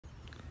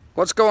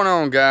What's going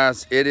on,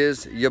 guys? It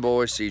is your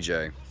boy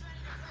CJ.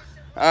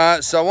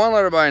 So I want to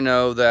let everybody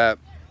know that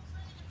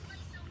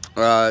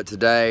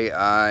today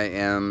I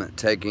am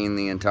taking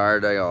the entire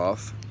day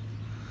off.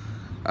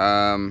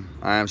 I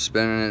am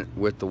spending it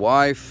with the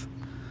wife.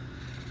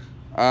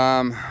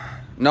 No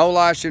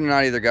live stream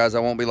tonight either, guys. I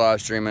won't be live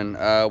streaming.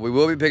 We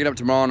will be picking up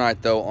tomorrow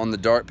night, though, on the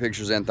Dark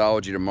Pictures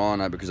Anthology tomorrow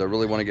night, because I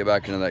really want to get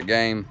back into that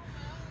game.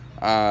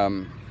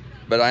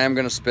 But I am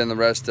going to spend the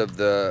rest of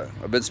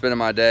I've been spending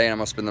my day, and I'm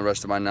going to spend the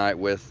rest of my night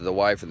with the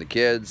wife and the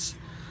kids.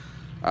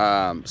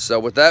 So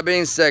with that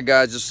being said,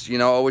 guys, just,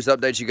 always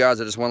update you guys.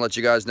 I just want to let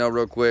you guys know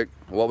real quick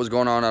what was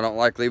going on. I don't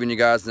like leaving you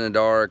guys in the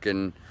dark,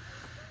 and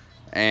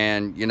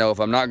if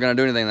I'm not going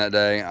to do anything that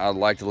day, I'd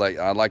like to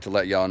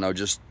let y'all know,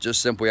 just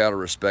simply out of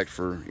respect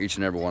for each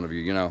and every one of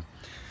you,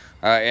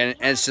 and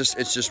it's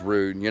just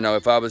rude,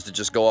 if I was to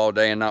just go all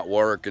day and not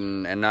work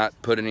and not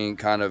put any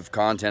kind of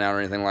content out or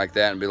anything like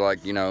that, and be like,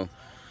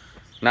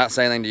 not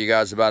say anything to you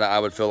guys about it, I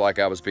would feel like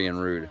I was being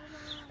rude.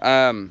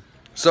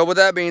 So with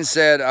that being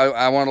said,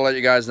 I want to let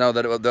you guys know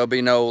that there'll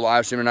be no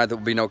live stream tonight. There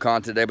will be no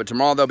content today, but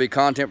tomorrow there'll be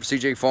content for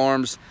CJ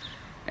Farms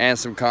and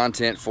some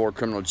content for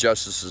criminal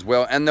justice as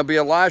well. And there'll be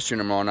a live stream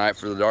tomorrow night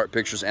for the Dark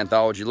Pictures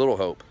Anthology Little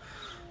Hope,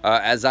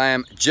 as I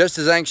am just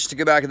as anxious to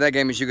get back in that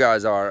game as you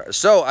guys are.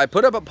 So I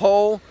put up a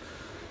poll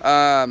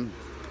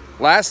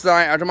last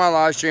night after my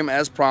live stream,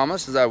 as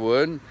promised, as I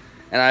would.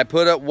 And I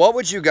put up, what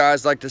would you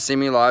guys like to see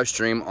me live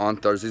stream on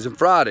Thursdays and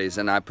Fridays?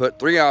 And I put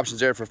 3 options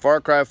there for Far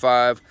Cry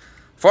 5,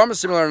 Farming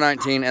Simulator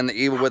 19, and The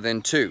Evil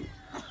Within 2.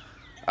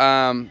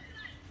 And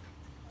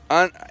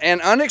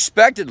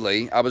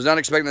unexpectedly, I was not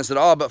expecting this at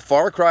all, but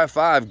Far Cry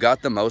 5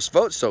 got the most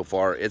votes so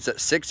far. It's at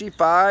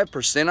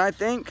 65%, I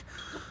think.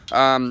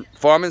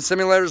 Farming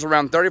Simulator is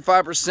around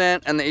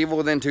 35%, and The Evil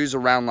Within 2 is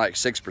around like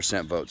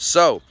 6% votes.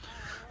 So,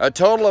 a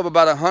total of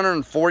about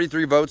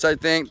 143 votes, I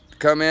think,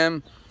 come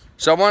in.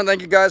 So I want to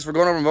thank you guys for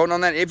going over and voting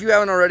on that. If you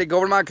haven't already, go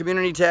over to my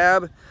community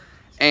tab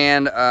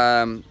and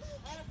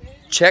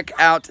check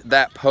out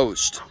that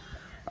post.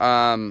 Vote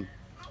on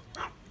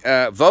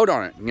it.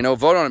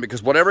 Vote on it,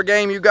 because whatever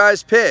game you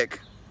guys pick,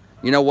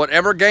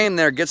 whatever game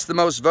there gets the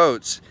most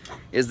votes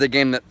is the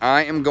game that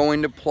I am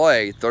going to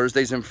play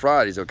Thursdays and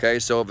Fridays, okay?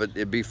 So if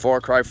it be Far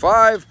Cry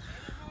 5,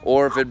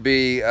 or if it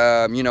be,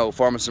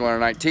 Farming Simulator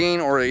 19,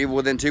 or Evil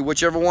Within 2,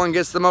 whichever one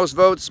gets the most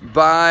votes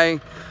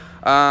by...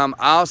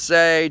 I'll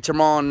say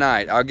tomorrow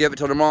night. I'll give it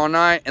till tomorrow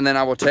night, and then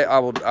I will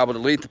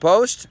delete the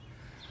post.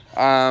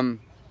 And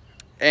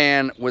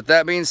with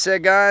that being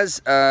said, guys,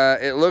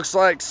 it looks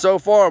like so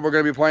far we're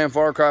going to be playing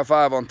Far Cry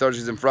 5 on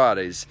Thursdays and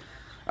Fridays.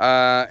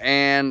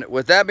 And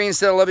with that being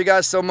said, I love you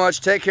guys so much.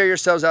 Take care of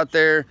yourselves out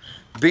there.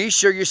 Be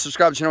sure you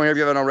subscribe to the channel here if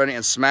you haven't already,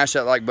 and smash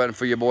that like button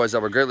for your boys. I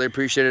would greatly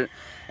appreciate it.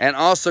 And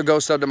also go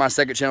sub to my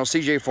second channel,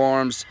 CJ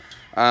Farms,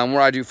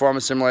 where I do Farming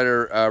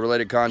Simulator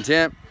related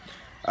content.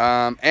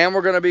 And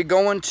we're going to be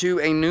going to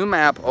a new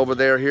map over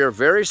there here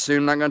very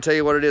soon. I'm not going to tell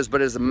you what it is,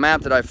 but it's a map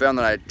that I found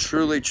that I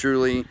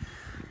truly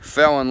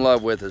fell in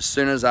love with as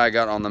soon as I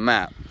got on the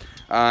map.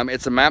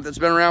 It's a map that's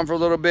been around for a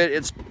little bit.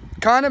 It's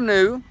kind of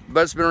new,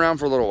 but it's been around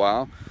for a little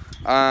while.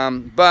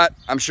 But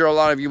I'm sure a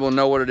lot of you will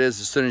know what it is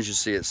as soon as you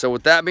see it. So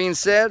with that being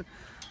said,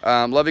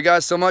 love you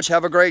guys so much.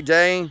 Have a great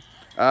day.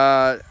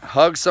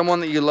 Hug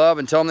someone that you love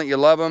and tell them that you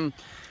love them.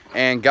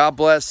 And God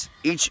bless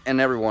each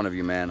and every one of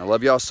you, man. I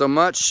love y'all so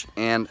much,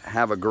 and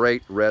have a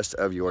great rest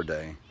of your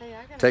day.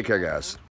 Take care, guys.